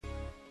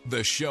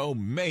The show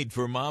made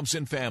for moms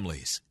and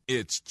families.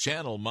 It's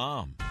Channel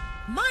Mom.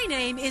 My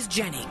name is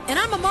Jenny, and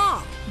I'm a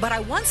mom, but I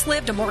once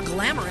lived a more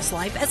glamorous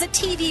life as a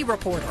TV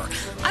reporter.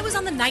 I was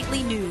on the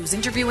nightly news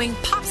interviewing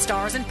pop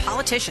stars and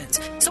politicians.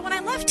 So when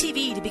I left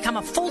TV to become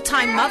a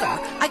full-time mother,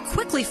 I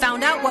quickly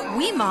found out what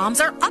we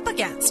moms are up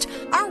against.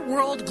 Our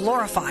world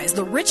glorifies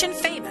the rich and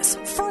famous.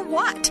 For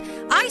what?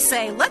 I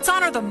say let's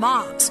honor the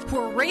moms who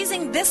are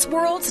raising this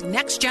world's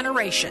next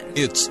generation.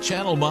 It's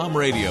Channel Mom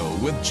Radio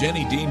with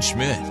Jenny Dean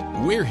Schmidt.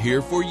 We're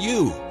here for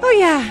you. Oh,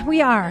 yeah,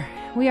 we are.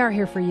 We are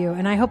here for you,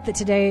 and I hope that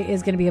today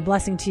is going to be a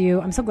blessing to you.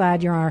 I'm so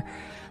glad you are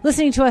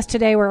listening to us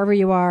today wherever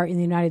you are in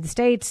the United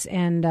States,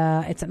 and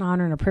it's an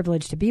honor and a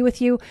privilege to be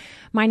with you.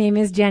 My name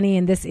is Jenny,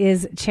 and this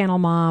is Channel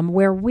Mom,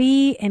 where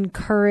we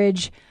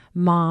encourage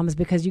moms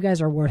because you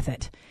guys are worth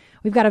it.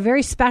 We've got a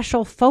very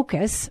special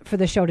focus for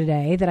the show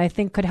today that I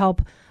think could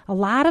help a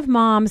lot of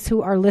moms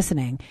who are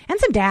listening, and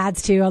some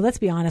dads too. Let's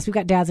be honest, we've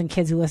got dads and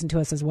kids who listen to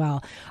us as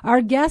well.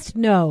 Our guest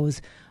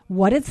knows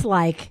what it's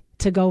like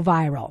to go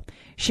viral.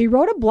 She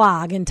wrote a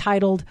blog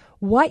entitled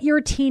What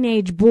Your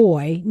Teenage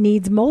Boy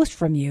Needs Most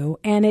From You,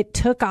 and it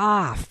took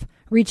off,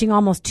 reaching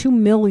almost 2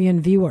 million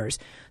viewers.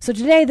 So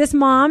today, this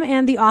mom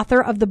and the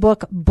author of the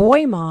book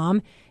Boy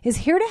Mom is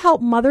here to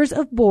help mothers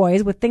of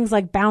boys with things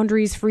like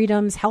boundaries,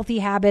 freedoms, healthy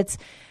habits,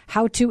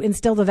 how to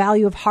instill the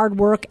value of hard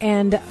work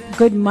and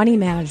good money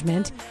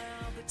management.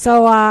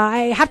 So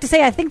I have to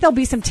say, I think there'll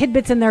be some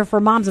tidbits in there for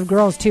moms of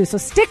girls too. So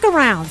stick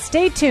around,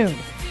 stay tuned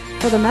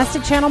for the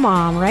Message Channel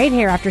Mom right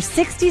here after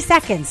 60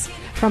 seconds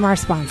from our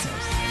sponsors.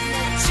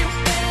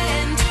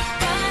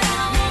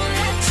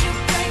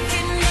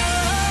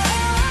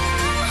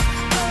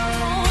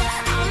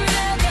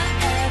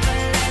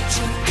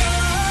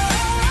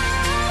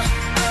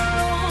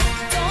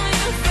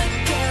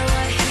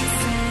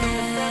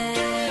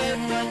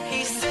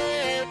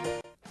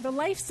 The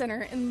Life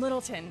Center in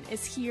Littleton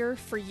is here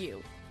for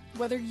you.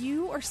 Whether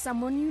you or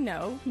someone you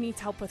know needs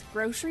help with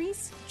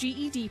groceries,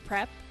 GED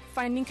prep,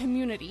 finding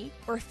community,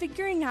 or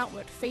figuring out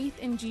what faith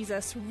in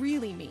Jesus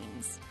really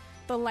means,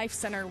 the Life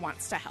Center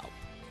wants to help.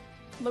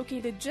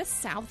 Located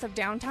just south of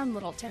downtown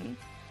Littleton,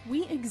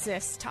 we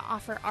exist to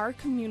offer our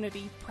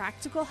community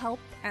practical help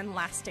and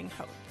lasting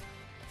hope.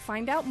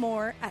 Find out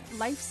more at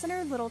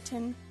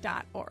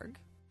lifecenterlittleton.org.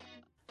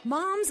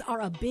 Moms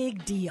are a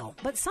big deal,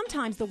 but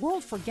sometimes the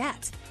world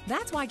forgets.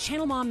 That's why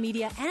Channel Mom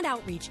Media and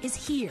Outreach is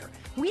here.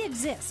 We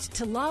exist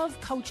to love,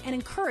 coach, and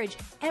encourage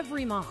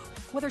every mom,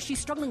 whether she's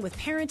struggling with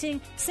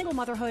parenting, single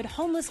motherhood,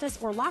 homelessness,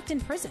 or locked in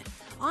prison.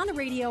 On the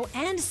radio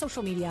and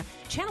social media,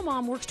 Channel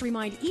Mom works to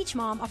remind each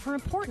mom of her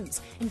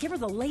importance and give her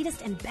the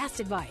latest and best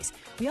advice.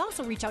 We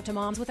also reach out to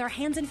moms with our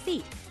hands and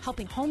feet,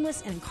 helping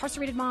homeless and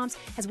incarcerated moms,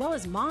 as well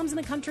as moms in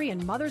the country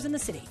and mothers in the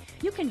city.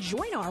 You can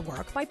join our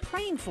work by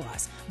praying for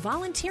us,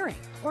 volunteering,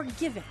 or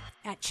giving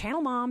at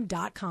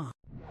channelmom.com.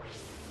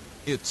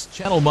 It's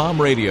Channel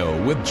Mom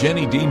Radio with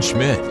Jenny Dean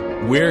Schmidt.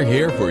 We're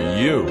here for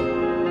you.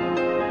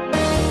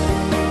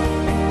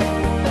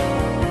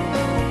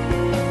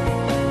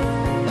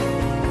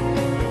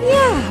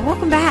 Yeah,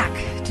 welcome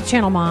back to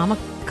Channel Mom. A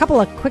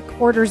couple of quick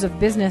orders of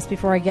business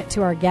before I get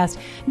to our guest.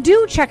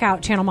 Do check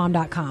out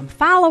channelmom.com.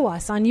 Follow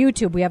us on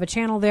YouTube. We have a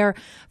channel there.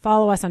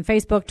 Follow us on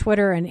Facebook,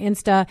 Twitter, and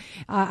Insta.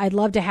 I'd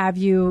love to have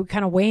you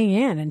kind of weighing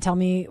in and tell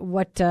me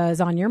what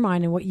is on your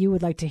mind and what you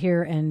would like to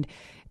hear and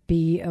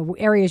be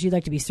areas you'd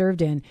like to be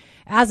served in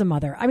as a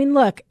mother. I mean,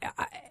 look,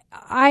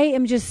 I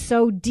am just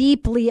so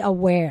deeply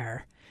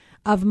aware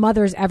of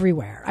mothers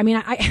everywhere. I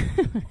mean,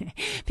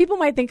 people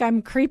might think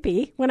I'm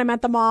creepy when I'm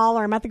at the mall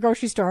or I'm at the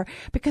grocery store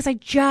because I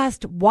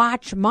just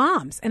watch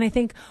moms. And I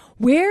think,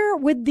 where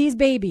would these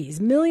babies,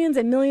 millions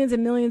and millions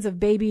and millions of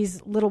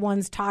babies, little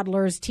ones,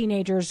 toddlers,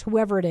 teenagers,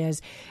 whoever it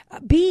is,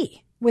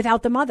 be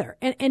without the mother?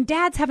 And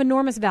dads have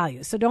enormous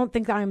value, so don't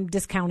think I'm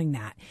discounting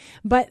that.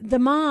 But the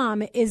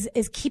mom is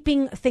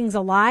keeping things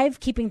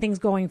alive, keeping things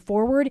going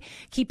forward,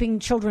 keeping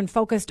children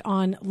focused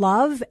on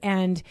love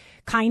and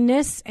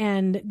kindness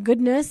and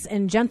goodness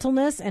and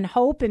gentleness and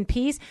hope and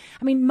peace.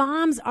 I mean,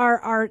 moms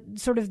are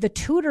sort of the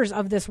tutors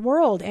of this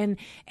world, and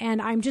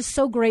I'm just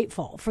so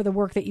grateful for the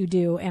work that you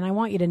do, and I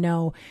want you to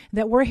know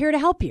that we're here to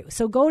help you.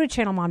 So go to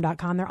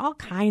channelmom.com. There are all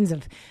kinds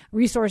of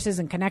resources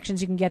and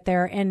connections you can get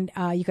there, and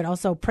you could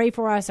also pray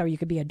for us, or you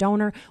could be a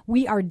donor.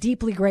 We are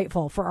deeply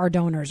grateful for our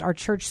donors, our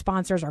church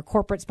sponsors, our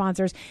corporate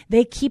sponsors.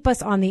 They keep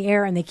us on the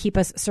air and they keep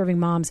us serving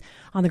moms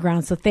on the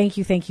ground. So thank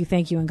you,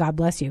 and God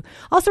bless you.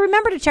 Also,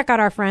 remember to check out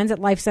our friends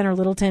at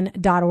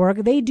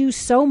lifecenterlittleton.org. They do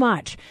so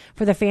much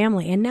for the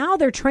family, and now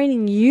they're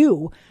training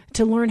you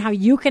to learn how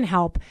you can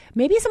help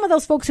maybe some of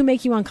those folks who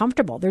make you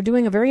uncomfortable. They're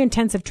doing a very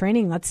intensive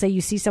training. Let's say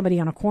you see somebody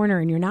on a corner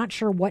and you're not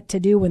sure what to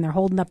do when they're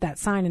holding up that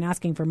sign and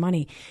asking for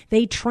money.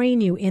 They train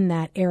you in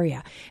that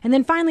area. And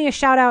then finally, a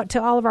shout out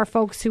to all of our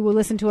folks who will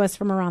listen to us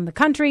from around the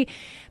country,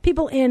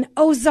 people in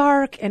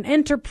Ozark and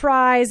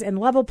Enterprise and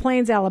Level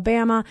Plains,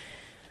 Alabama.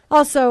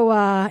 Also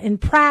in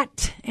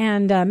Pratt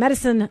and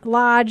Medicine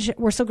Lodge.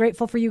 We're so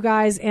grateful for you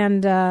guys.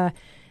 And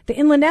the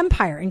Inland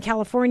Empire in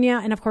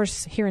California, and of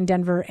course here in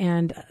Denver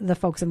and the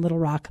folks in Little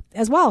Rock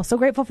as well. So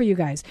grateful for you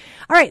guys.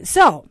 All right,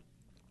 so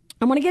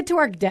I want to get to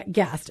our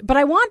guest, but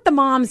I want the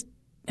moms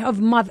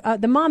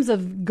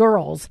of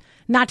girls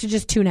not to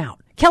just tune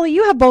out. Kelly,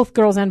 you have both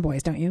girls and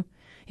boys, don't you?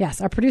 Yes,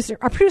 our producer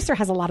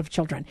has a lot of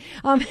children,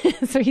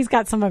 so he's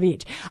got some of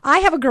each. I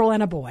have a girl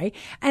and a boy,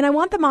 and I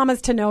want the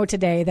mamas to know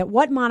today that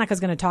what Monica's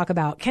going to talk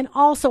about can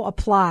also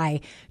apply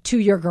to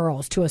your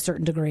girls to a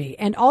certain degree.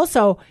 And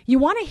also, you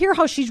want to hear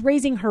how she's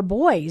raising her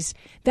boys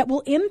that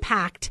will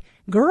impact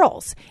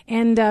girls.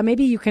 And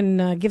maybe you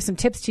can give some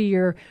tips to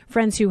your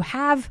friends who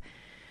have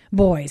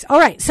boys. All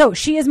right. So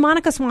she is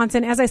Monica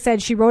Swanson. As I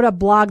said, she wrote a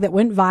blog that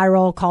went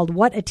viral called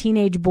What a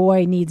Teenage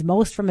Boy Needs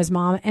Most from His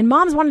Mom. And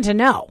moms wanted to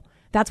know.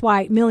 That's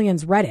why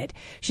millions read it.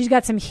 She's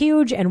got some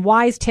huge and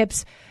wise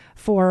tips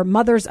for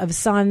mothers of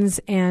sons.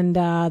 And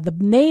the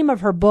name of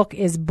her book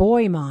is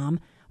Boy Mom,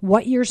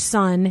 What Your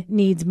Son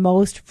Needs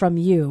Most from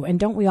You. And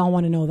don't we all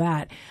want to know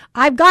that?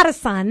 I've got a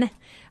son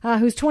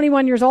who's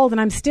 21 years old, and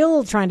I'm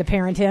still trying to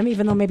parent him,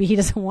 even though maybe he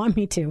doesn't want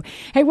me to.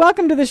 Hey,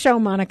 welcome to the show,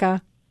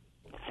 Monica.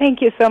 Thank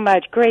you so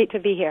much. Great to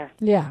be here.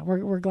 Yeah,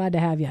 we're glad to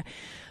have you.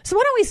 So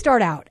why don't we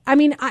start out? I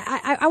mean,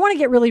 I want to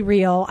get really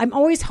real. I'm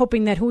always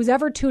hoping that who's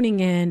ever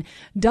tuning in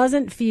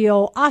doesn't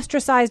feel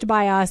ostracized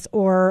by us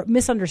or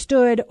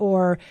misunderstood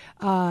or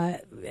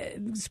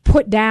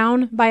put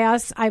down by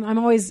us. I'm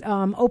always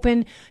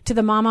open to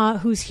the mama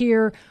who's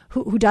here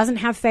who doesn't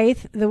have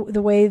faith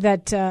the way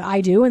that I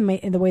do and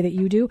the way that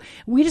you do.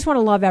 We just want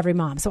to love every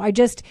mom. So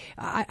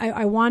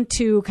I want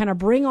to kind of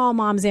bring all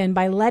moms in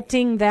by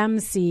letting them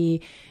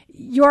see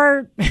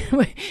your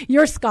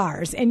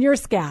scars and your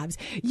scabs.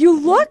 You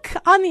look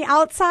on the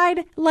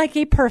outside like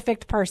a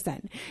perfect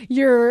person.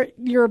 You're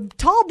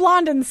tall,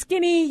 blonde, and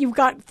skinny. You've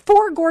got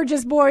 4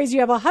 gorgeous boys.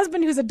 You have a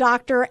husband who's a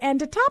doctor. And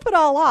to top it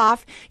all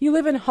off, you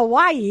live in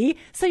Hawaii,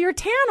 so you're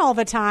tan all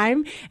the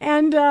time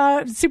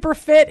and super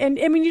fit. And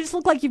I mean, you just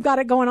look like you've got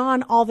it going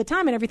on all the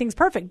time and everything's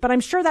perfect. But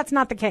I'm sure that's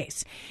not the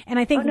case. And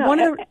I think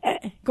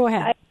go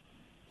ahead.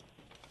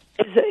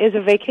 Is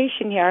a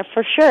vacation here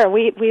for sure.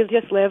 We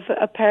just live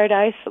a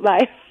paradise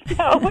life.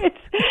 No,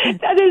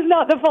 that is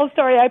not the full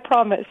story. I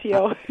promise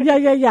you.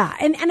 Yeah.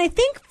 And I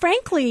think,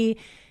 frankly,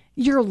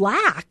 your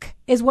lack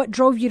is what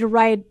drove you to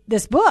write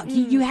this book.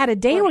 You had a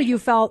day where you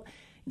felt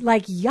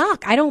like,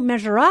 yuck, I don't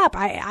measure up.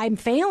 I'm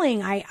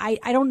failing. I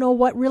don't know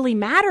what really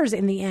matters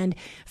in the end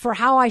for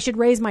how I should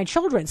raise my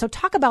children. So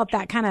talk about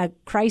that kind of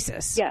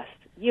crisis. Yes,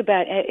 you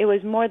bet. It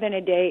was more than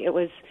a day. It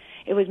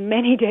was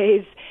many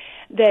days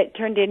that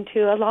turned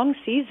into a long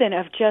season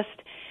of just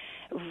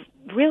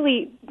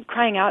really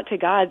crying out to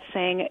God,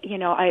 saying,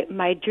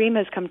 my dream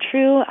has come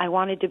true. I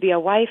wanted to be a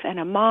wife and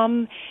a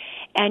mom,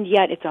 and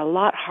yet it's a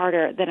lot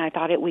harder than I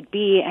thought it would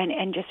be,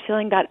 and just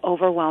feeling that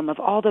overwhelm of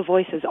all the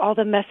voices, all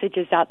the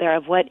messages out there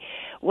of what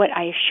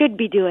I should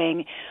be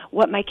doing,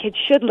 what my kids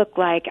should look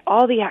like,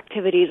 all the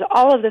activities,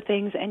 all of the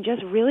things, and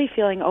just really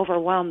feeling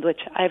overwhelmed,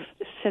 which I've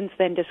since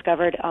then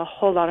discovered a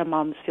whole lot of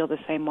moms feel the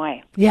same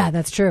way. Yeah,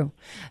 that's true.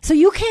 So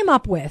you came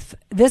up with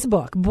this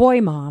book,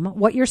 Boy Mom,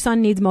 What Your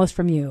Son Needs Most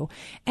from You.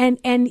 And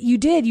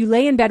you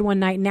lay in bed one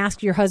night and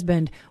asked your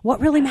husband, what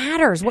really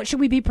matters? What should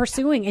we be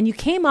pursuing? And you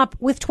came up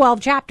with 12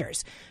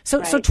 chapters.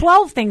 So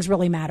 12 things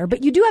really matter,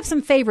 but you do have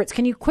some favorites.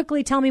 Can you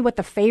quickly tell me what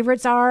the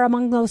favorites are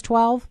among those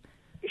 12?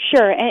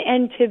 Sure,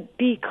 and to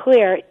be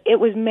clear, it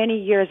was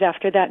many years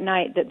after that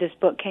night that this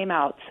book came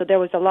out. So there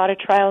was a lot of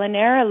trial and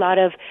error, a lot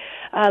of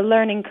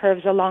learning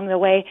curves along the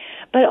way.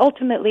 But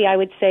ultimately, I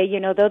would say,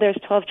 though there's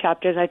 12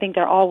 chapters, I think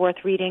they're all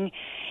worth reading.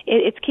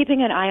 It's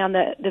keeping an eye on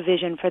the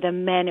vision for the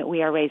men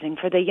we are raising,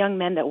 for the young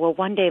men that will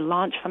one day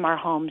launch from our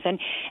homes.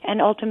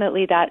 And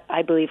ultimately that,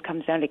 I believe,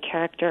 comes down to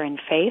character and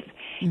faith.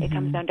 Mm-hmm. It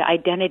comes down to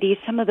identity,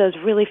 some of those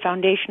really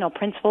foundational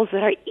principles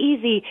that are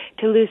easy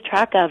to lose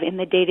track of in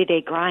the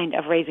day-to-day grind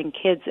of raising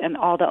kids and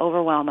all the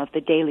overwhelm of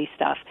the daily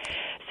stuff.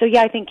 So,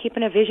 I think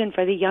keeping a vision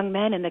for the young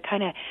men and the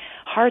kind of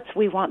hearts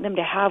we want them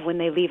to have when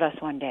they leave us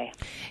one day.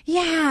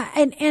 Yeah,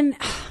 and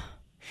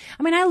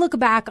I mean, I look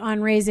back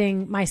on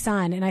raising my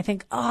son and I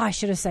think, I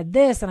should have said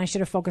this and I should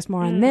have focused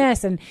more on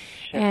this. And,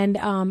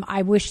 sure.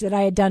 I wish that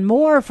I had done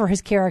more for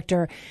his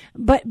character.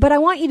 But I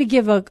want you to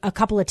give a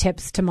couple of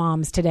tips to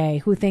moms today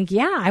who think,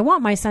 I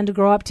want my son to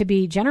grow up to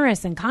be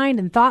generous and kind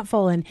and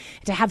thoughtful and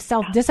to have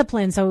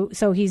self-discipline.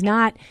 So he's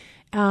not,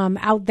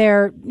 out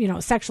there,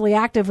 sexually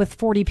active with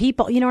 40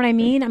 people. You know what I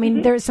mean? I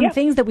mean, there's some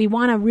things that we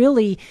want to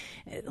really,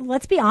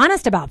 let's be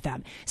honest about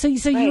them. So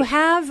you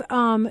have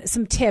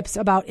some tips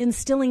about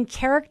instilling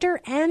character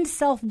and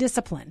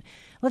self-discipline.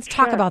 Let's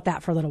talk about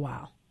that for a little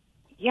while.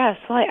 Yes,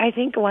 well, I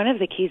think one of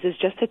the keys is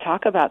just to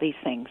talk about these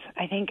things.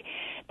 I think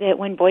that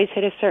when boys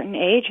hit a certain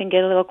age and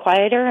get a little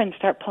quieter and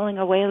start pulling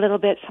away a little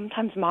bit,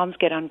 sometimes moms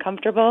get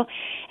uncomfortable,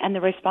 and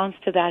the response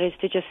to that is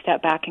to just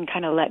step back and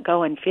kind of let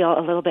go and feel a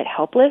little bit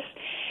helpless.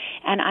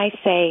 And I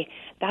say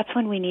that's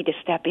when we need to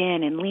step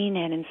in and lean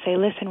in and say,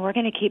 listen, we're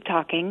going to keep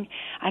talking.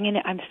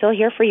 I'm still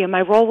here for you.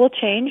 My role will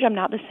change. I'm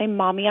not the same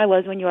mommy I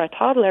was when you were a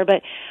toddler,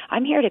 but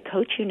I'm here to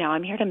coach you now.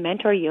 I'm here to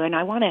mentor you, and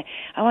I want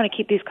to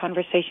keep these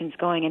conversations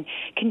going and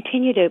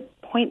continue to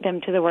point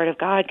them to the Word of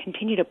God,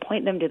 continue to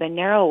point them to the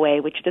narrow way,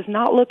 which does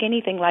not look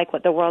anything like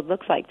what the world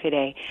looks like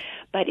today,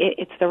 but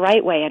it's the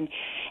right way.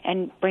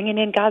 And bringing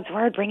in God's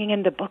Word, bringing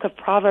in the book of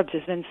Proverbs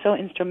has been so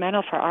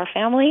instrumental for our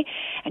family,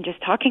 and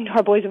just talking to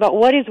our boys about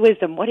what is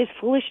wisdom, what is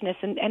foolishness,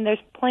 and there's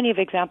plenty of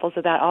examples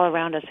of that all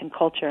around us in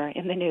culture,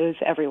 in the news,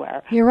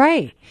 everywhere. You're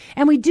right.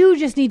 And we do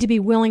just need to be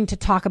willing to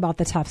talk about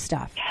the tough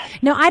stuff. Yes.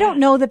 Now, I don't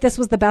know that this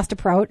was the best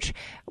approach,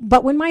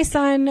 but when my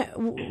son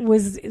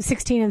was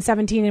 16 and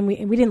 17, and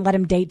we didn't let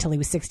him date till he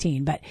was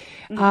 16, but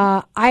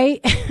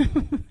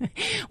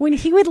when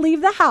he would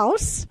leave the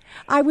house,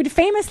 I would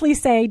famously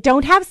say,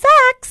 don't have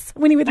sex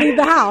when he would leave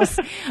the house.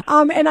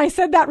 And I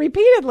said that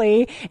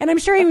repeatedly, and I'm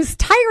sure he was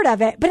tired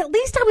of it, but at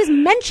least I was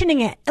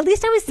mentioning it. At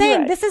least I was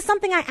saying, this is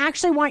something I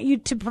actually want you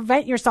to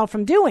prevent yourself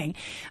from doing.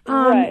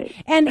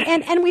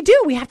 And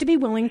we have to be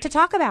willing to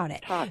talk about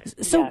it.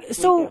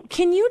 So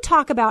can you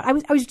talk about, I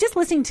was just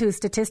listening to a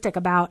statistic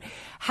about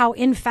how,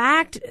 in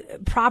fact,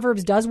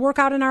 Proverbs does work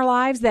out in our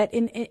lives, that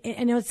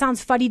I know it sounds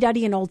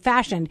fuddy-duddy and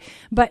old-fashioned,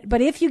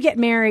 but if you get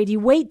married, you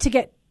wait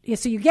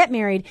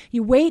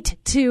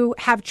to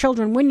have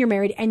children when you're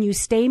married, and you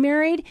stay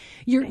married,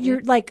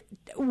 you're like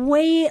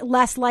way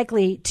less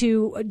likely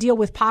to deal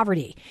with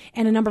poverty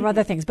and a number of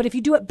other things. But if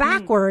you do it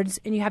backwards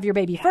and you have your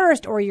baby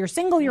first, or you're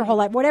single your whole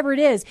life, whatever it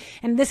is,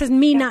 and this is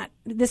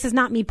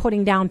not me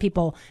putting down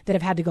people that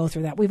have had to go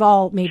through that. We've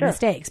all made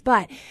mistakes,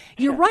 but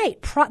you're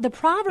right. The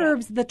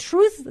Proverbs, the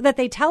truth that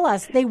they tell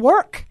us, they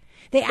work.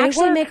 They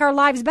actually make our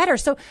lives better.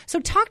 So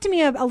talk to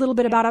me a little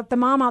bit about the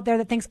mom out there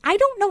that thinks, I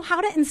don't know how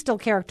to instill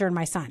character in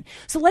my son.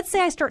 So let's say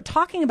I start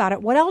talking about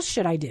it. What else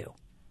should I do?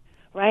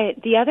 Right.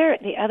 The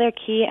other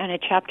key and a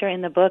chapter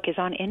in the book is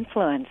on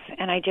influence.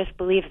 And I just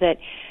believe that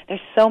there's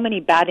so many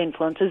bad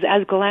influences,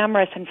 as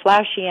glamorous and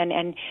flashy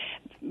and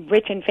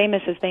rich and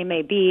famous as they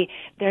may be,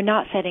 they're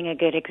not setting a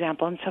good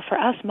example. And so for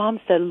us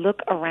moms to look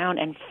around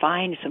and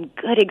find some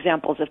good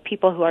examples of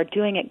people who are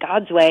doing it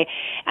God's way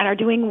and are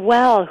doing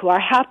well, who are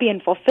happy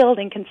and fulfilled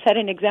and can set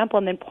an example,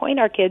 and then point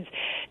our kids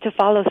to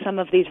follow some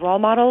of these role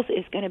models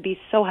is going to be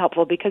so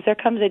helpful, because there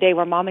comes a day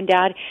where mom and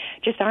dad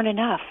just aren't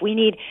enough. We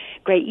need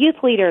great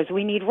youth leaders.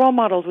 We need role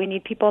models. We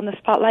need people in the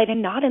spotlight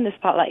and not in the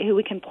spotlight who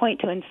we can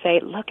point to and say,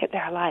 look at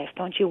their life.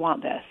 Don't you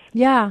want this?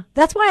 Yeah.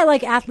 That's why I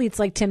like athletes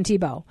like Tim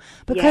Tebow,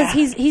 because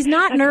he's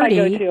not nerdy.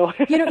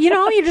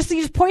 You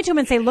just point to him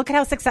and say, look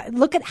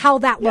at how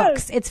that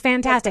looks. It's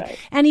fantastic. Right.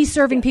 And he's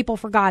serving people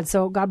for God.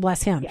 So God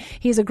bless him. Yeah.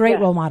 He's a great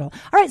role model.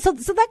 All right. So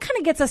that kind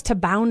of gets us to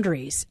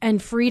boundaries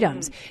and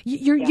freedoms.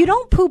 You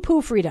don't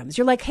poo-poo freedoms.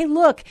 You're like, hey,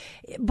 look,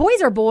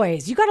 boys are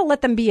boys. You got to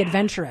let them be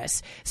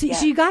adventurous. So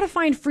you got to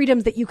find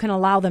freedoms that you can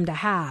allow them to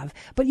have,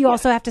 but you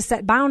also have to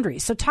set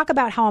boundaries. So talk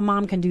about how a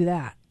mom can do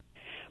that.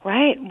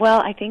 Right.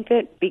 Well, I think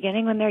that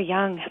beginning when they're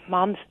young,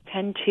 moms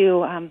tend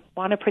to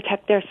want to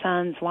protect their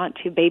sons, want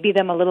to baby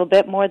them a little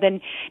bit more than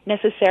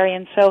necessary.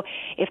 And so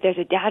if there's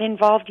a dad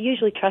involved,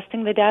 usually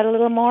trusting the dad a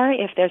little more.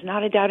 If there's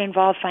not a dad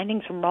involved,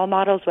 finding some role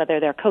models, whether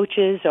they're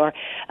coaches or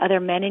other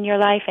men in your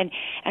life,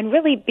 and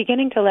really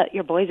beginning to let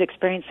your boys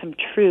experience some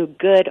true,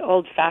 good,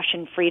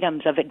 old-fashioned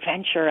freedoms of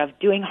adventure, of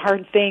doing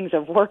hard things,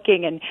 of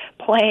working and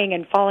playing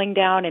and falling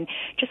down, and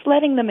just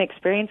letting them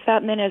experience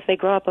that. And then as they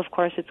grow up, of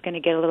course, it's going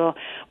to get a little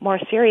more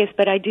serious.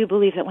 But I do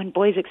believe that when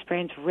boys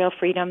experience real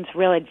freedoms,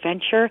 real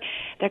adventure,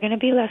 they're going to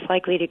be less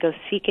likely to go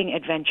seeking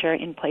adventure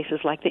in places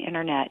like the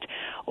internet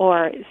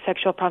or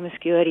sexual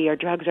promiscuity or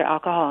drugs or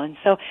alcohol. And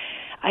so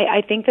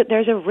I think that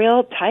there's a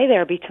real tie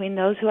there between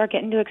those who are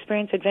getting to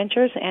experience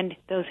adventures and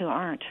those who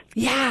aren't.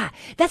 Yeah,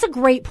 that's a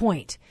great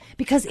point.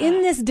 Because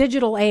in this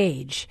digital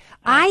age,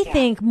 I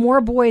think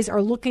more boys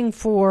are looking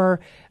for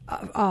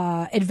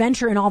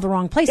adventure in all the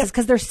wrong places,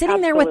 because they're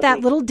sitting there with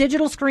that little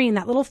digital screen,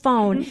 that little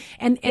phone,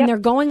 and they're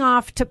going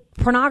off to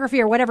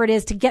pornography or whatever it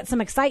is to get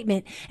some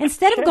excitement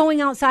instead of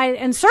going outside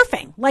and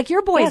surfing like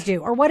your boys do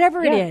or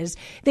whatever it is.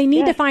 They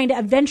need to find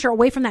adventure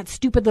away from that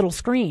stupid little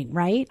screen,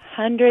 right?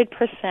 100%,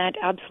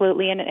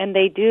 absolutely. And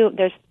they do.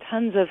 There's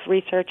tons of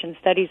research and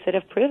studies that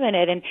have proven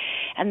it,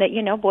 and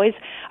that, boys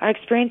are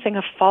experiencing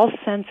a false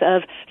sense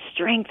of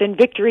strength and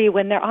victory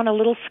when they're on a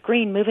little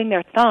screen moving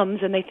their thumbs,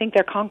 and they think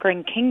they're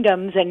conquering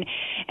kingdoms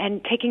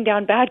and taking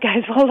down bad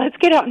guys. Well, let's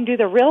get out and do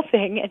the real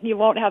thing, and you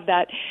won't have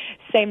that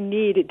same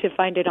need to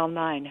find it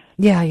online.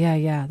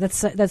 Yeah. That's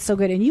so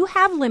good. And you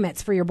have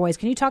limits for your boys.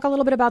 Can you talk a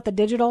little bit about the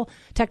digital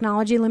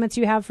technology limits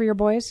you have for your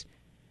boys?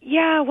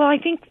 Yeah, well, I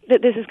think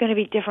that this is going to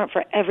be different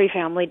for every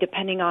family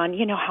depending on,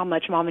 how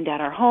much mom and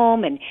dad are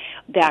home and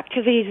the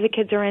activities the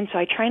kids are in. So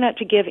I try not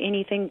to give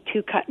anything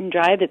too cut and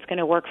dry that's going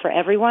to work for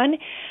everyone.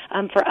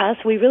 For us,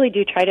 we really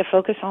do try to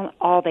focus on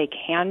all they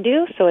can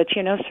do. So it's,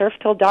 surf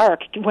till dark,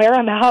 wear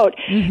them out,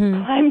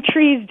 climb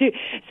trees.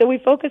 So we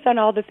focus on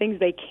all the things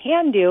they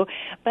can do.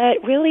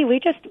 But really, we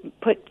just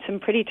put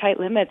some pretty tight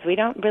limits. We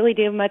don't really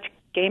do much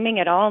gaming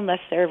at all unless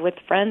they're with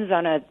friends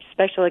on a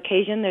special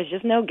occasion. There's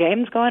just no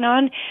games going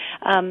on.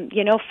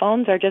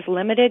 Phones are just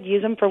limited.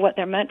 Use them for what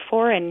they're meant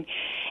for and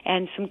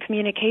some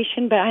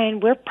communication. But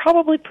we're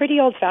probably pretty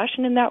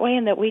old-fashioned in that way,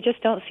 in that we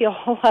just don't see a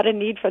whole lot of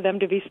need for them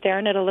to be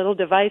staring at a little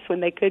device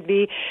when they could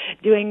be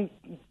doing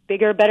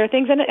bigger, better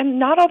things. And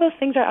not all those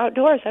things are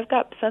outdoors. I've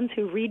got sons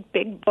who read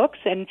big books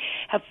and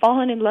have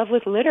fallen in love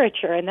with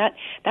literature, and that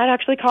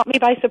actually caught me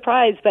by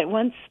surprise. But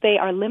once they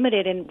are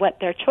limited in what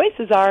their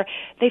choices are,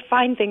 they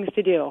find things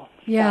to do.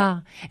 Yeah.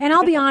 And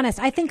I'll be honest,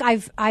 I think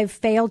I've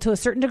failed to a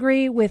certain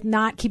degree with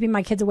not keeping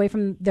my kids away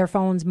from their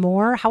phones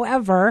more.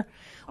 However,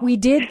 we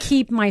did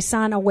keep my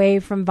son away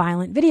from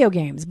violent video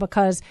games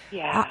because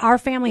our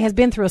family has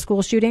been through a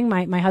school shooting.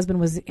 My husband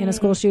was in a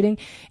school shooting,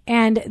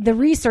 and the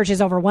research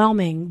is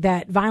overwhelming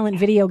that violent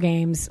video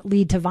games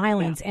lead to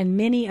violence, and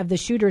many of the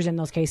shooters in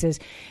those cases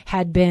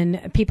had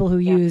been people who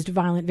used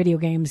violent video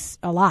games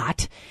a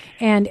lot.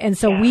 And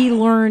so we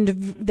learned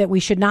that we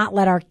should not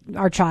let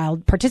our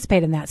child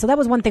participate in that. So that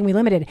was one thing we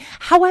limited.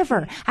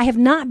 However, I have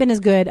not been as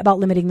good about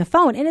limiting the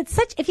phone. And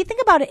if you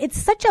think about it,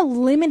 it's such a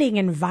limiting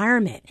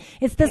environment.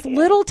 It's this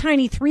little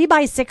tiny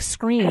 3x6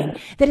 screen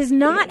that is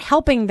not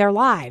helping their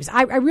lives.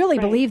 I really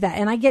believe that,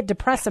 and I get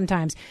depressed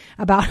sometimes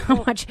about how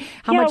much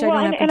I don't have control.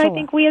 And I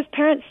think we as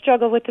parents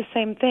struggle with the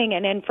same thing.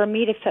 And for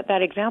me to set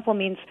that example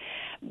means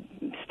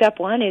step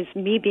one is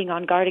me being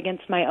on guard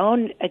against my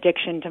own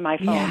addiction to my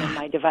phone and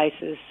my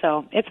devices.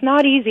 So it's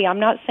not easy. I'm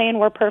not saying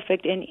we're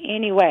perfect in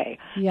any way.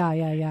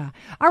 Yeah.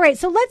 All right.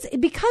 So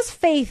because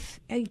faith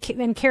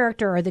and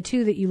character are the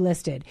two that you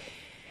listed.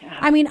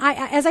 I mean,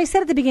 as I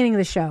said at the beginning of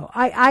the show,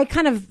 I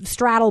kind of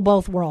straddle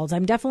both worlds.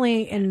 I'm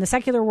definitely in the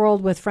secular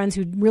world with friends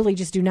who really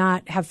just do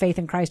not have faith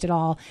in Christ at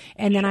all.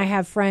 And then I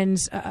have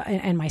friends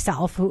and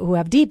myself who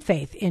have deep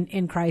faith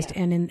in Christ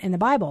and in the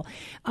Bible.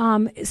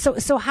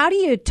 So how do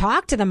you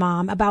talk to the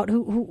mom about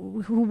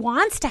who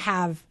wants to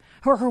have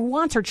who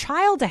wants her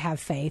child to have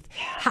faith?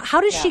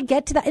 How does she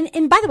get to that?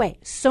 And by the way,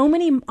 so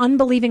many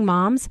unbelieving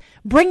moms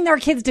bring their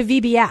kids to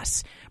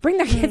VBS, bring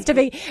their kids to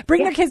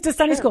their kids to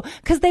Sunday school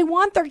because they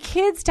want their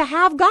kids to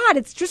have God.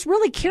 It's just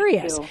really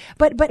curious.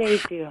 But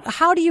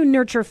how do you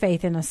nurture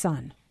faith in a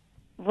son?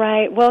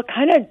 Right. Well,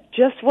 kind of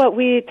just what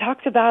we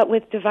talked about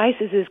with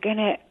devices is going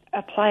to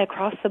apply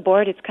across the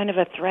board. It's kind of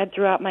a thread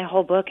throughout my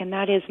whole book, and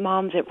that is,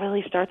 moms, it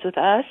really starts with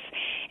us.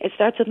 It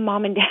starts with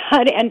mom and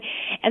dad,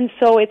 and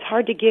so it's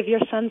hard to give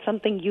your son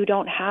something you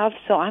don't have.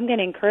 So I'm going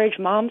to encourage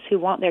moms who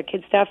want their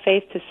kids to have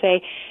faith to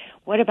say,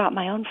 what about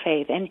my own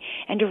faith? And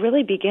to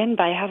really begin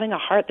by having a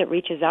heart that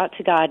reaches out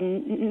to God.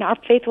 And our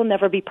faith will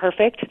never be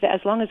perfect as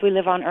long as we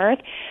live on earth,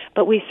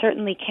 but we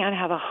certainly can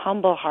have a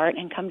humble heart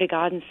and come to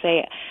God and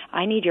say,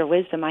 I need your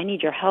wisdom, I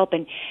need your help.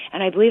 And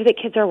I believe that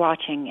kids are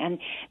watching, and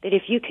that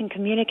if you can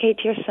communicate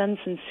to your son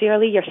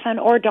sincerely, your son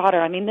or daughter,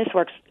 I mean, this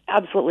works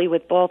absolutely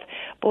with both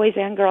boys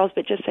and girls,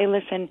 but just say,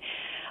 listen,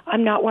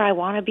 I'm not where I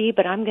want to be,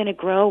 but I'm going to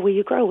grow. Will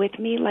you grow with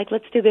me?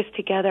 Let's do this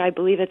together. I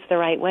believe it's the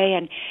right way.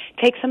 And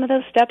take some of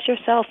those steps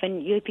yourself,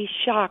 and you'd be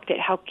shocked at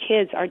how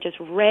kids are just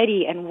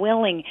ready and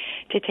willing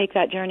to take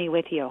that journey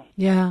with you.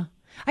 Yeah.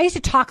 I used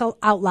to talk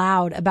out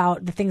loud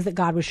about the things that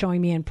God was showing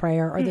me in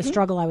prayer, or the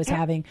struggle I was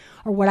having,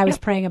 or what I was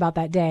praying about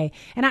that day.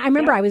 And I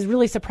remember I was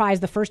really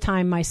surprised the first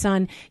time my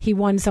son, he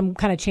won some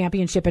kind of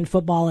championship in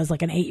football as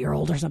like an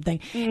 8-year-old or something.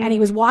 And he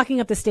was walking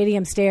up the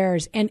stadium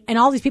stairs, and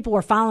all these people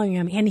were following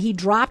him, and he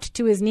dropped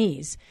to his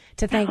knees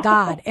to thank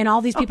God. And all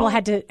these people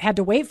had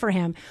to wait for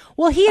him.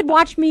 Well, he had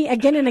watched me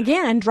again and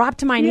again drop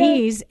to my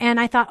knees, and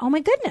I thought, oh my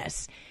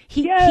goodness.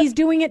 He's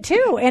doing it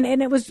too. And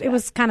it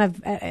was kind of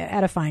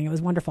edifying. It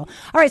was wonderful.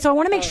 All right. So I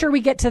want to make sure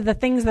we get to the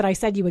things that I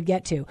said you would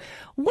get to.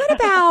 What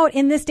about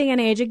in this day and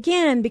age,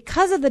 again,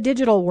 because of the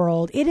digital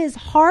world, it is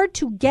hard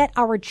to get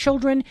our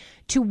children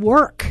to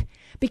work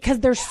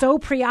because they're so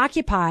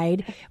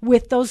preoccupied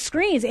with those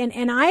screens.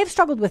 And I have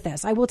struggled with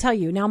this, I will tell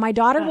you. Now, my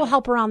daughter will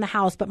help around the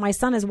house, but my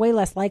son is way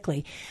less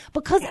likely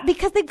because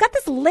they've got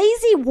this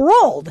lazy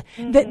world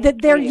that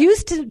they're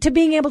used to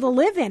being able to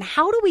live in.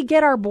 How do we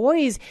get our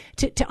boys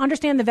to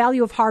understand the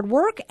value of hard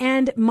work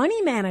and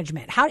money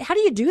management? How do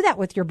you do that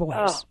with your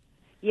boys?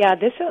 Yeah,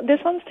 this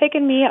one's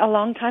taken me a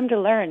long time to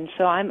learn,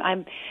 so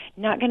I'm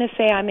not going to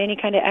say I'm any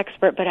kind of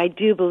expert, but I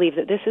do believe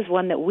that this is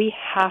one that we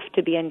have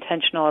to be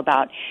intentional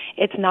about.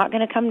 It's not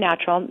going to come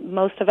natural.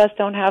 Most of us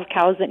don't have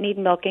cows that need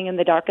milking in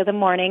the dark of the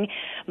morning.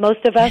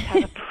 Most of us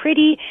have a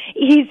pretty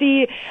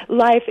easy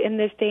life in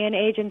this day and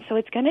age, and so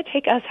it's going to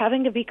take us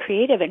having to be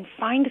creative and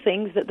find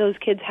things that those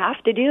kids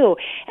have to do,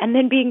 and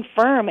then being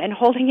firm and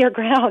holding your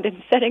ground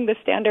and setting the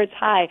standards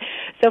high.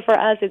 So for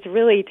us, it's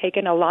really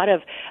taken a lot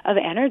of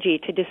energy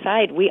to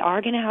decide we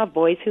are going to have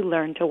boys who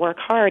learn to work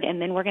hard,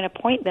 and then we're going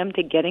to point them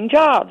to getting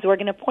jobs. We're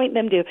going to point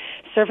them to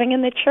serving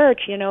in the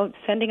church,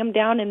 sending them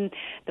down in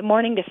the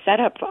morning to set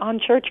up on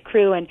church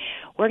crew, and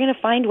we're going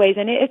to find ways,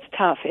 and it's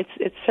tough.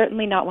 It's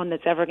certainly not one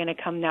that's ever going to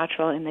come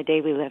natural in the day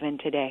we live in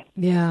today.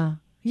 Yeah.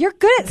 You're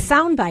good at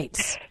sound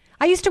bites.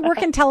 I used to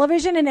work in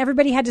television, and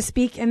everybody had to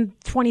speak in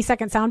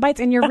 20-second sound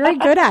bites, and you're very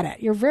good at it.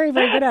 You're very,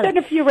 very good at it.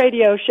 Done a few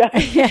radio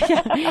shows. Yeah.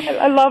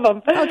 I love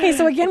them. Okay,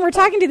 so again, we're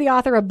talking to the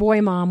author of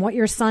Boy Mom, What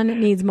Your Son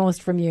Needs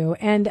Most from You.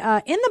 And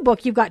in the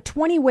book, you've got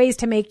 20 ways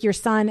to make your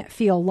son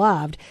feel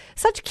loved.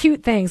 Such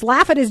cute things.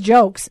 Laugh at his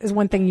jokes is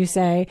one thing you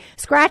say.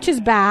 Scratch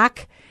his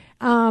back.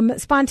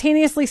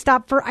 Spontaneously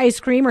stop for ice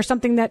cream or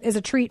something that is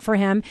a treat for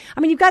him. I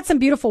mean, you've got some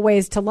beautiful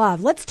ways to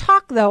love. Let's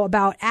talk, though,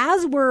 about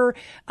as we're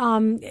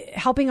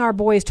helping our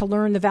boys to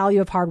learn the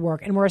value of hard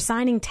work and we're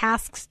assigning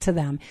tasks to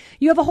them.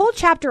 You have a whole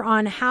chapter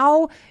on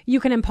how you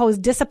can impose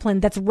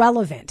discipline that's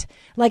relevant.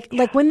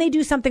 Like when they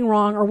do something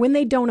wrong or when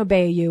they don't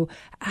obey you,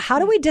 how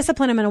do we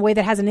discipline them in a way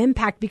that has an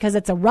impact because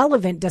it's a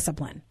relevant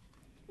discipline?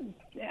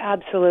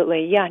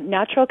 Absolutely. Yeah.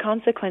 Natural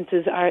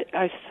consequences are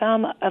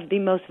some of the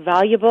most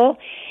valuable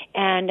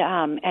and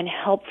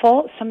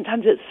helpful.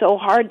 Sometimes it's so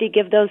hard to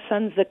give those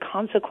sons the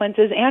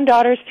consequences, and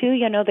daughters too.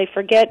 You know, they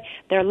forget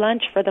their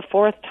lunch for the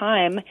 4th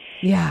time.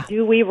 Yeah.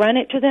 Do we run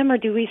it to them, or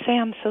do we say,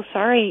 I'm so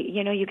sorry,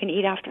 you know, you can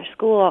eat after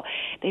school?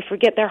 They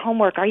forget their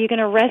homework. Are you going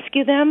to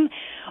rescue them,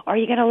 or are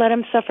you going to let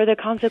them suffer the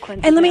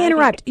consequences? And let me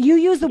interrupt. You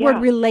use the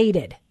word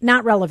related,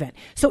 not relevant.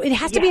 So it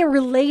has to be a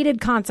related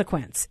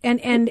consequence.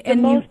 And the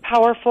most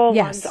powerful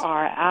ones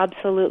are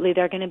absolutely,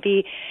 they're going to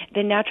be,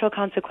 the natural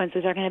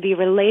consequences are going to be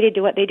related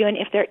to what they do. And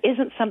if there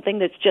isn't something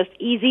that's just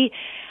easy,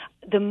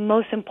 the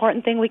most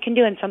important thing we can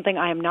do, and something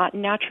I am not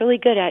naturally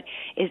good at,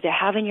 is to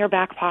have in your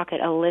back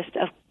pocket a list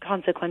of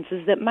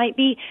consequences that might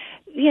be,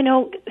 you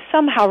know,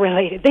 somehow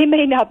related. They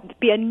may not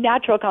be a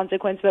natural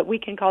consequence, but we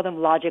can call them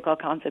logical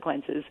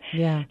consequences.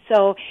 Yeah.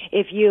 So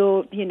if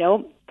you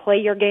play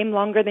your game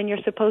longer than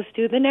you're supposed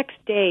to, the next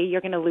day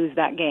you're going to lose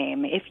that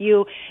game. If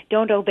you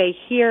don't obey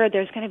here,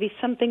 there's going to be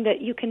something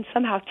that you can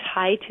somehow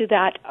tie to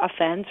that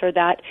offense or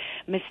that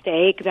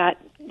mistake, that,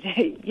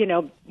 you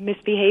know,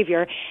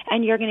 misbehavior,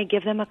 and you're going to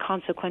give them a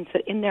consequence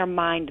that in their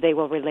mind they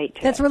will relate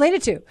to. That's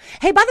related to.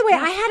 Hey, by the way,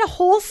 I had a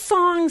whole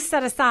song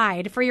set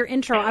aside for your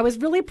intro. I was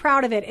really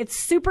proud of it. It's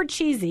super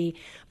cheesy,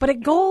 but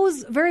it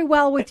goes very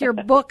well with your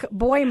book,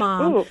 Boy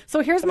Mom. Ooh,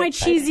 so here's my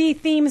cheesy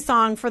theme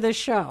song for this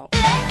show.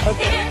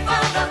 Okay.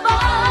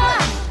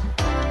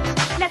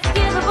 Let's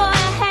give a boy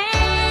a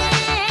hand,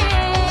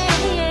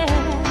 yeah.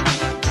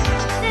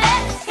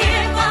 Let's hear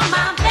it from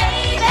my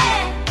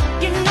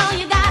baby. You know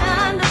you gotta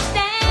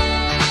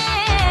understand,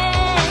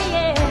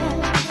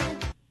 yeah.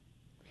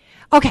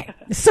 Okay,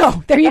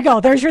 so there you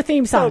go. There's your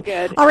theme song. So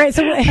good. All right,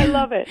 so I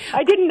love it.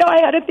 I didn't know I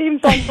had a theme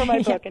song for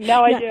my book, and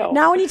now I do.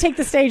 Now when you take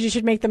the stage, you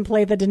should make them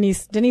play the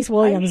Denise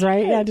Williams,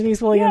 right? Yeah,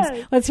 Denise Williams.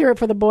 Yes. Let's hear it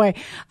for the boy.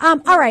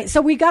 All right,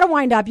 so we got to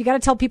wind up. You got to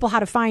tell people how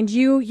to find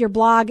you, your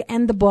blog,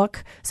 and the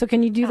book. So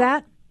can you do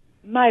that?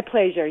 My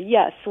pleasure,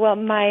 yes. Well,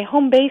 my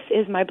home base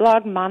is my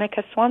blog,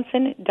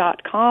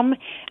 monicaswanson.com.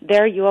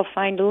 There you will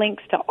find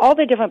links to all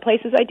the different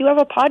places. I do have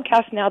a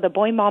podcast now, the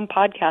Boy Mom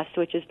Podcast,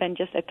 which has been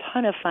just a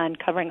ton of fun,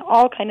 covering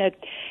all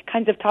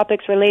kinds of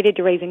topics related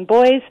to raising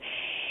boys.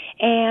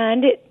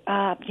 And,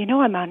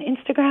 I'm on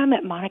Instagram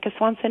at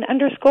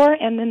monicaswanson_,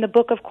 and then the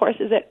book, of course,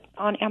 is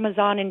on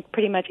Amazon and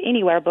pretty much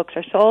anywhere books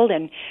are sold,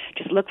 and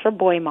just look for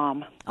Boy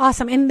Mom.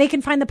 Awesome. And they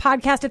can find the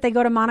podcast if they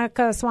go to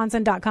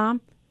monicaswanson.com?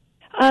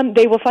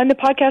 They will find the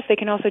podcast. They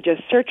can also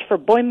just search for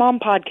Boy Mom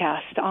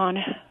Podcast on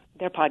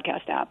their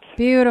podcast apps.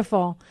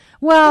 Beautiful.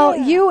 Well,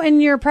 you and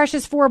your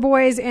precious 4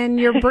 boys and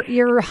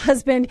your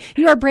husband,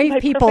 you are brave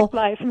people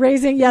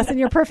raising, in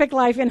your perfect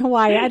life in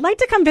Hawaii. I'd like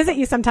to come visit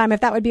you sometime if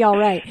that would be all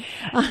right.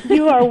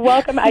 You are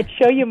welcome. I'd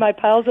show you my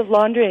piles of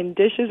laundry and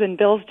dishes and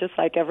bills just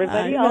like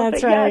everybody else.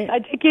 That's right. Yes,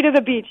 I'd take you to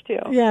the beach too.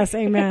 Yes,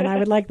 amen. I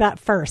would like that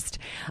first.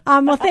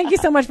 Well, thank you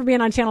so much for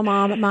being on Channel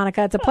Mom,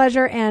 Monica. It's a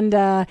pleasure,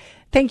 and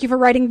thank you for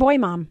writing Boy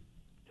Mom.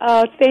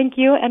 Oh, thank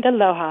you, and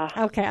aloha.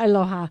 Okay,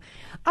 aloha.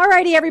 All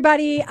righty,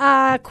 everybody.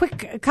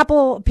 Quick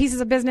couple pieces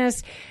of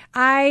business.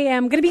 I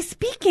am going to be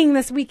speaking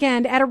this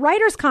weekend at a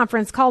writers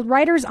conference called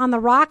Writers on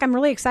the Rock. I'm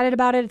really excited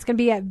about it. It's going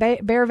to be at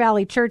Bear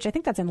Valley Church. I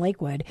think that's in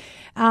Lakewood.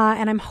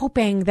 And I'm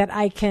hoping that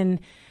I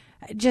can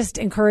just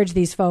encourage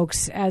these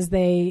folks as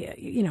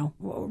they,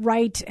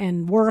 write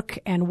and work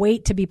and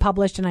wait to be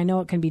published. And I know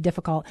it can be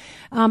difficult.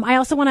 I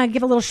also want to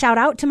give a little shout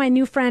out to my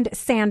new friend,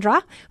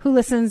 Sandra, who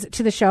listens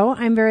to the show.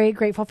 I'm very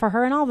grateful for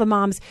her and all the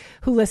moms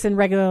who listen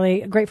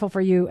regularly. Grateful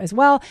for you as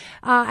well.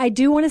 I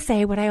do want to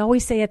say what I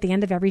always say at the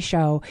end of every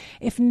show.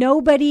 If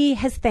nobody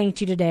has thanked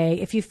you today,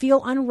 if you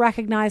feel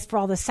unrecognized for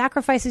all the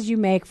sacrifices you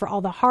make, for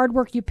all the hard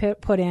work you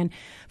put in,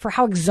 for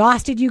how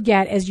exhausted you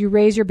get as you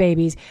raise your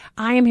babies,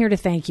 I am here to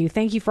thank you.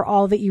 Thank you for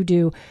all that you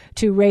do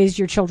to raise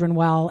your children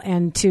well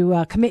and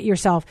to commit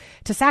yourself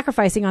to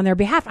sacrificing on their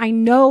behalf. I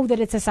know that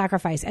it's a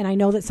sacrifice, and I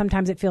know that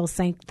sometimes it feels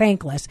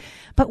thankless,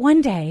 but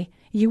one day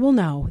you will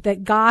know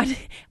that God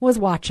was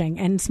watching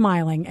and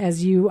smiling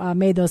as you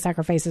made those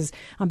sacrifices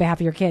on behalf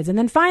of your kids. And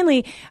then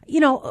finally,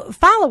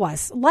 follow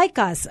us, like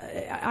us.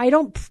 I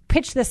don't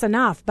pitch this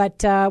enough,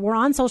 but we're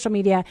on social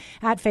media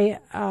at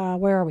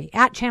where are we?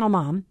 At Channel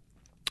Mom.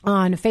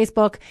 on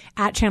Facebook,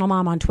 at Channel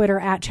Mom, on Twitter,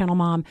 at Channel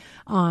Mom,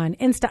 on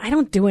Insta. I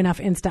don't do enough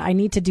Insta. I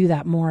need to do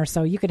that more,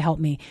 so you could help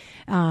me.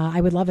 I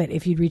would love it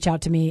if you'd reach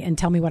out to me and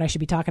tell me what I should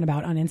be talking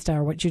about on Insta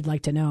or what you'd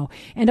like to know.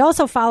 And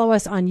also follow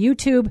us on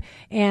YouTube,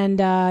 and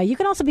you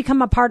can also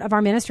become a part of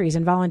our ministries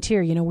and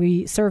volunteer. You know,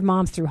 we serve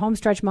moms through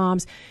Homestretch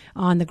Moms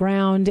on the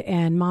ground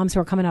and moms who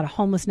are coming out of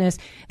homelessness.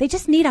 They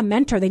just need a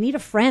mentor. They need a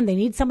friend. They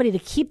need somebody to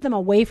keep them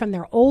away from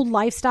their old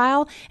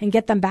lifestyle and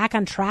get them back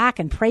on track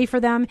and pray for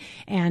them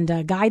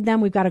and guide them.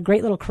 We've got a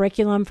great little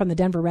curriculum from the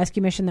Denver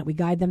Rescue Mission that we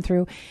guide them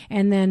through.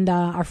 And then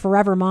our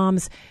Forever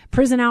Moms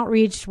prison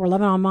outreach. We're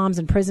loving on moms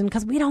in prison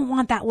because we don't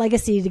want that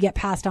legacy to get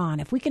passed on.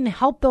 If we can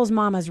help those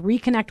mamas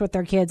reconnect with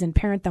their kids and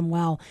parent them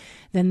well,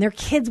 then their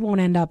kids won't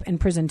end up in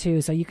prison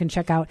too. So you can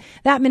check out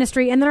that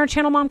ministry. And then our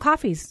Channel Mom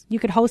Coffees. You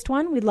could host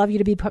one. We'd love you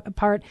to be a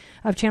part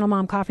of Channel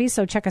Mom Coffees.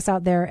 So check us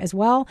out there as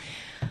well.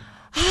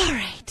 All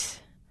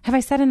right. Have I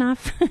said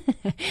enough?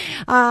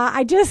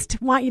 I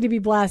just want you to be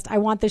blessed. I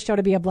want this show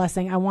to be a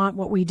blessing. I want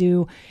what we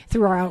do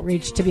through our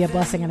outreach to be a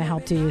blessing and a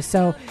help to you.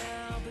 So,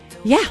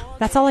 yeah,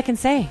 that's all I can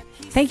say.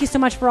 Thank you so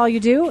much for all you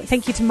do.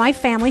 Thank you to my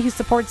family who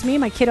supports me,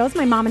 my kiddos,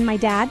 my mom and my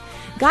dad.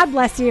 God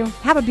bless you.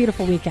 Have a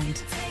beautiful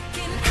weekend.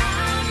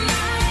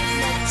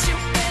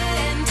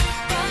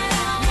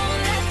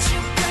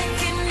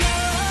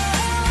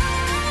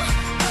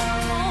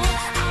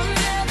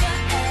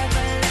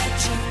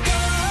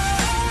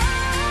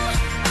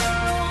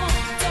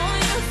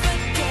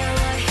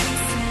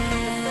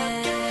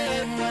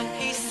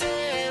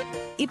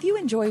 If you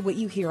enjoy what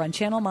you hear on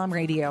Channel Mom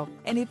Radio,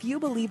 and if you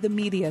believe the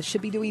media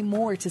should be doing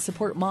more to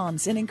support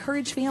moms and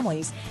encourage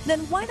families, then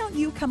why don't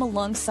you come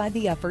alongside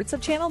the efforts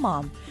of Channel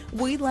Mom?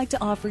 We'd like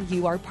to offer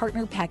you our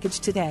partner package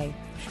today.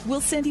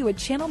 We'll send you a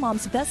Channel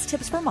Mom's Best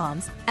Tips for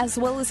Moms, as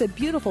well as a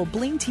beautiful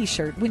bling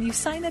t-shirt when you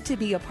sign up to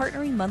be a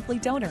partnering monthly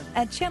donor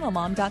at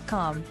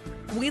channelmom.com.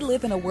 We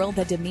live in a world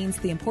that demeans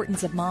the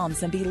importance of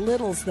moms and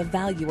belittles the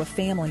value of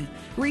family.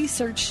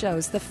 Research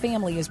shows the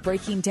family is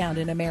breaking down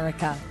in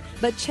America.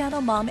 But Channel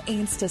Mom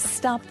aims to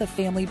stop the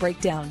family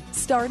breakdown,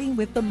 starting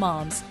with the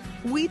moms.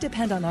 We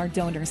depend on our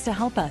donors to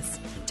help us,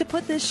 to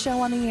put this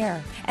show on the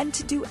air, and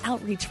to do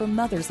outreach for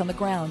mothers on the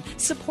ground,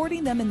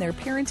 supporting them in their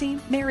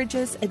parenting,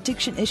 marriages,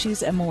 addiction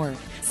issues, and more.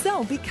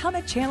 So become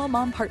a Channel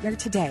Mom partner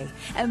today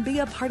and be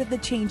a part of the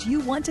change you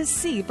want to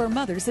see for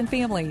mothers and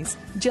families.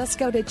 Just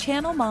go to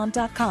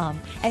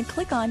channelmom.com and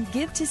click on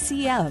Give to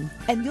CM,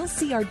 and you'll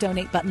see our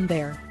donate button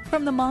there.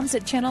 From the moms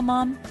at Channel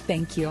Mom,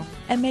 thank you.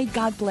 And may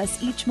God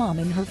bless each mom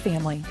and her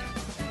family.